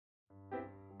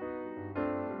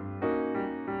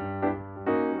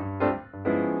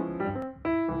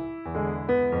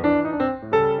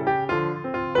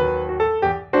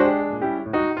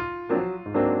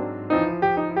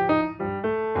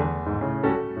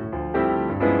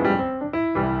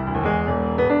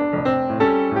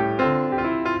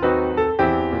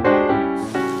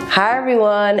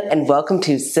everyone, and welcome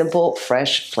to Simple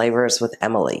Fresh Flavors with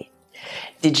Emily.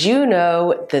 Did you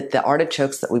know that the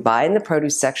artichokes that we buy in the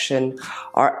produce section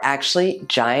are actually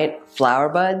giant flower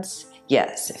buds?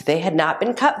 Yes, if they had not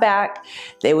been cut back,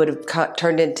 they would have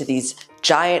turned into these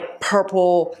giant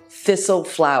purple thistle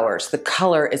flowers. The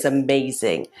color is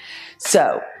amazing.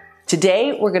 So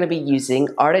today we're going to be using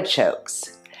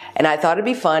artichokes. And I thought it'd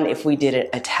be fun if we did an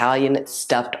Italian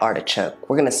stuffed artichoke.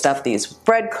 We're gonna stuff these with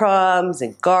breadcrumbs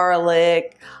and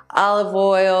garlic, olive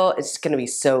oil. It's gonna be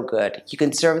so good. You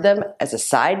can serve them as a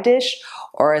side dish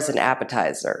or as an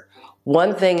appetizer.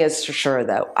 One thing is for sure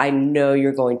though, I know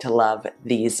you're going to love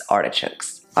these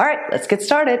artichokes. All right, let's get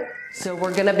started. So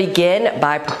we're gonna begin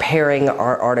by preparing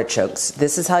our artichokes.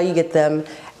 This is how you get them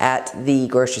at the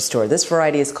grocery store. This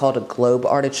variety is called a Globe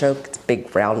artichoke. It's a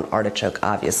big brown artichoke,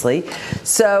 obviously.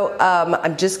 So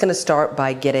I'm just gonna start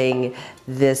by getting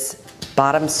this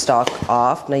bottom stalk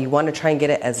off. Now you wanna try and get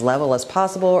it as level as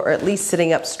possible, or at least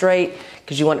sitting up straight,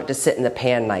 because you want it to sit in the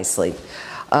pan nicely.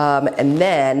 And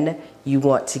then you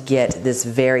want to get this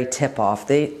very tip off.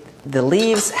 The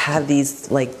leaves have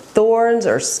these like thorns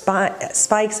or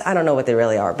spikes. I don't know what they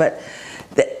really are, but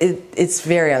it's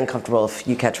very uncomfortable if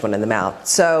you catch one in the mouth.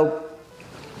 So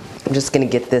I'm just gonna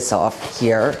get this off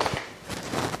here.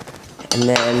 And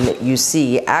then you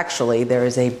see, actually, there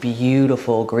is a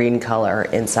beautiful green color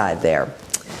inside there.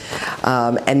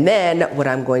 And then what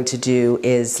I'm going to do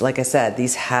is, like I said,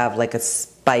 these have like a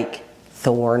spike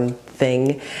thorn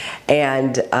thing,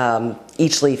 and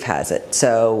each leaf has it.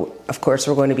 So of course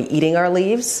we're going to be eating our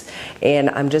leaves, and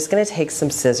I'm just going to take some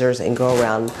scissors and go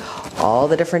around all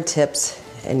the different tips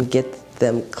and get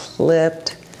them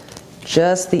clipped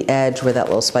just the edge where that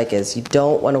little spike is. You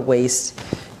don't want to waste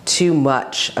too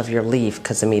much of your leaf,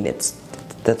 because I mean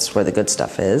that's where the good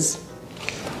stuff is.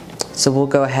 So we'll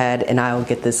go ahead and I'll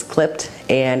get this clipped,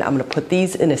 and I'm going to put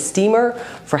these in a steamer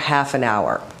for half an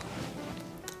hour.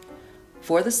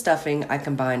 For the stuffing, I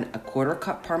combine a 1/4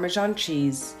 cup Parmesan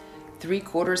cheese,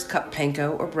 3/4 cup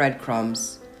Panko or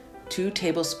breadcrumbs, 2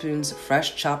 tablespoons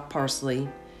fresh chopped parsley,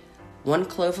 1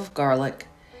 clove of garlic,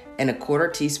 and a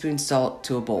 1/4 teaspoon salt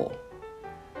to a bowl.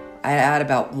 I add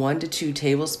about 1 to 2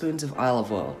 tablespoons of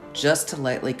olive oil just to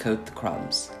lightly coat the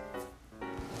crumbs.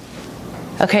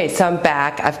 Okay, so I'm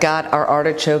back. I've got our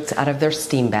artichokes out of their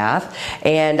steam bath,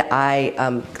 and I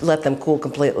let them cool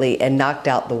completely and knocked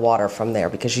out the water from there,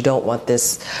 because you don't want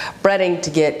this breading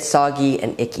to get soggy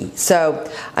and icky. So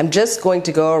I'm just going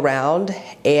to go around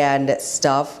and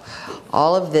stuff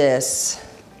all of this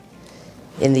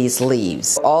in these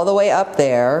leaves, all the way up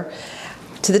there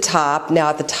to the top. Now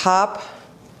at the top,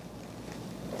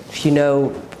 if you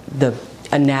know the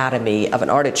anatomy of an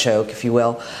artichoke, if you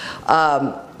will,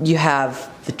 you have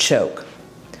the choke.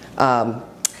 I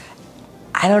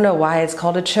don't know why it's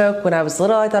called a choke. When I was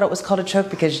little, I thought it was called a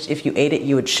choke because if you ate it,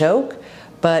 you would choke.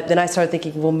 But then I started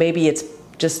thinking, well, maybe it's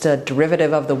just a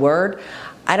derivative of the word.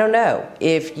 I don't know.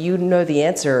 If you know the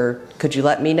answer, could you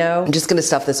let me know? I'm just gonna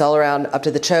stuff this all around up to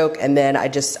the choke, and then I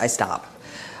stop.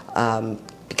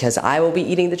 Because I will be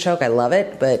eating the choke. I love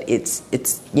it, but it's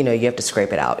you know, you have to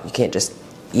scrape it out. You can't just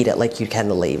eat it like you can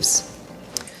the leaves.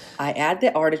 I add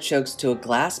the artichokes to a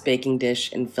glass baking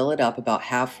dish and fill it up about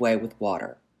halfway with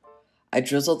water. I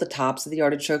drizzle the tops of the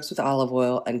artichokes with olive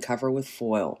oil and cover with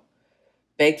foil.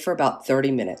 Bake for about 30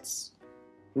 minutes.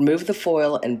 Remove the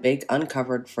foil and bake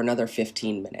uncovered for another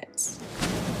 15 minutes.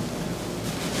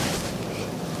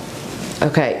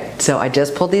 Okay, so I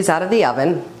just pulled these out of the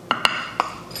oven,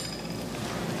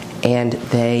 and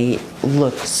they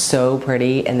look so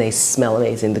pretty and they smell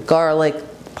amazing. The garlic,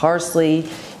 the parsley,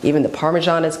 even the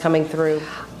Parmesan is coming through.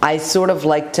 I sort of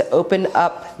like to open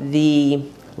up the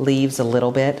leaves a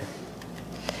little bit.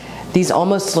 These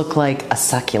almost look like a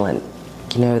succulent.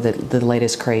 You know, the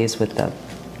latest craze with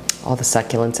all the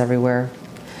succulents everywhere.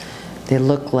 They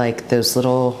look like those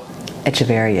little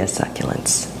Echeveria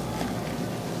succulents.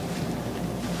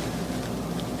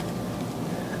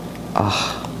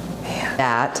 Oh, man.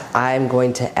 That I'm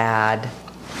going to add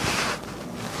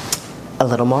a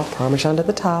little more Parmesan to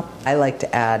the top. I like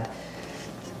to add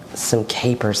some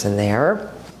capers in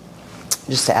there,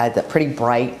 just to add that pretty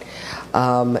bright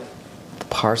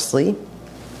parsley.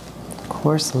 Of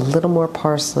course, a little more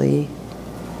parsley.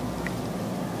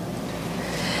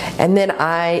 And then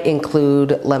I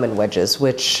include lemon wedges,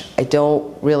 which I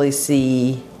don't really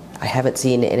see, I haven't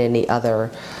seen in any other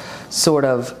sort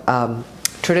of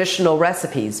traditional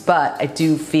recipes, but I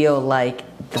do feel like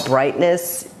the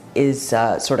brightness is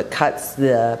sort of cuts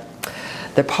the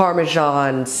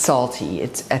Parmesan salty.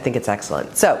 I think it's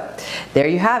excellent. So there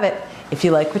you have it. If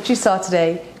you like what you saw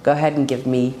today, go ahead and give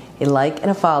me a like and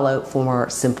a follow for more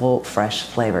simple, fresh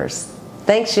flavors.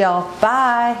 Thanks, y'all.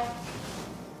 Bye.